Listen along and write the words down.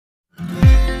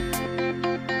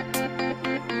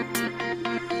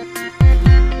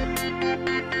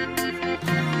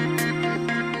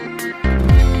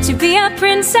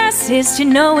princess is to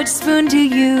know which spoon to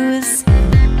use.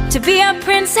 To be a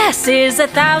princess is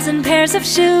 1,000 pairs of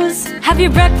shoes. Have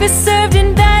your breakfast served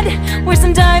in bed, wear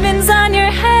some diamonds on your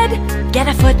head, get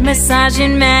a foot massage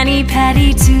and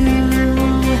mani-pedi too.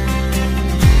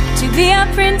 To be a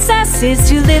princess is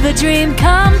to live a dream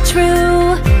come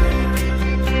true.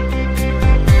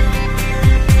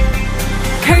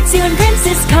 Curtsy when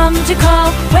princes come to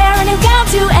call, wear a new gown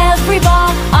to every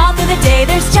ball. All through the day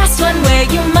there's just one way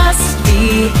you must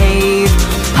behave.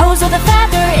 Pose with a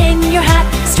feather in your hat,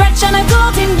 stretch on a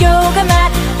golden yoga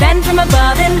mat, bend from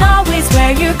above and always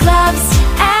wear your gloves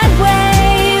and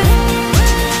wave.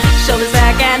 Shoulders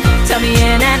back and tummy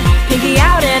in and pinky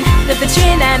out and lift the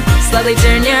chin and slowly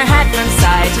turn your head from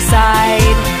side to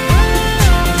side.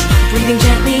 Breathing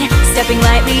gently, stepping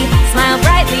lightly, smile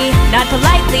brightly, nod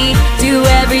politely, do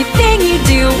everything you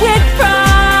do with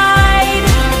pride.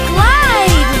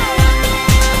 Glide!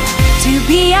 To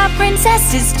be a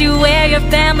princess is to wear your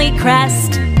family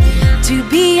crest. To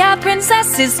be a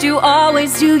princess is to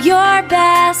always do your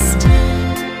best.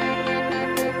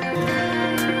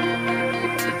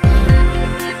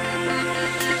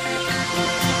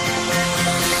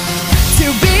 To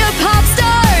be a pop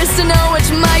star is to know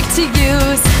which mic to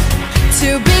use.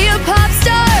 To be a pop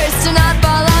star is to not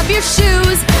fall off your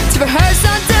shoes. To rehearse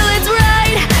until it's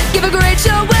right, give a great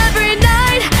show every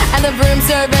night, and the room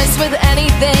service with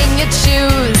anything you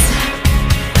choose.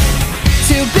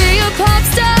 To be a pop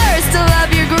star is to love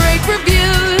your great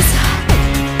reviews.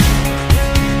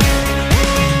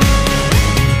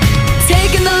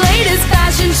 Taking the latest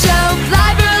fashion show, fly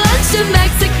for lunch to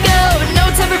Mexico. No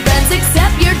time for friends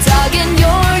except your dog and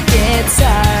your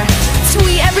guitar.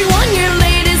 Tweet everyone your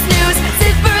latest news,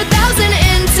 sit for 1,000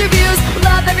 interviews.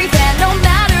 Love every fan no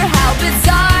matter how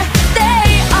bizarre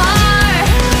they are.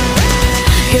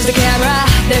 Here's the camera,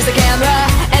 there's a camera,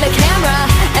 and a camera,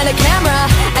 and a camera,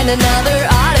 and another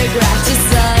autograph to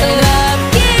sign up.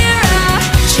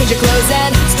 Change your clothes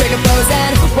and straight a pose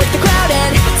and work the crowd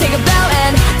and take a bow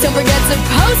and don't forget to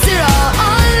post it all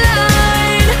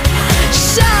online.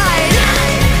 Shine!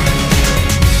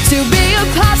 To be a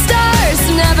pop star is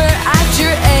to never act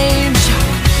your age.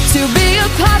 To be a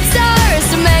pop star is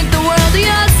to make the world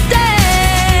your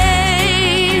stage.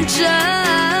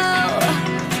 Oh.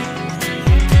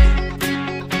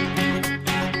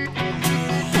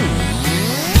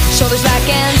 Shoulders back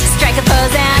and strike a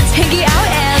pose and pinky out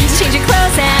and change your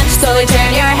clothes and slowly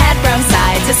turn your head from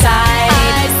side to side.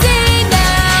 I see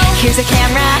now. Here's a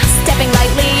camera, stepping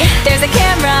lightly. There's a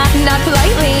camera, not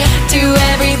politely. Do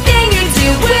everything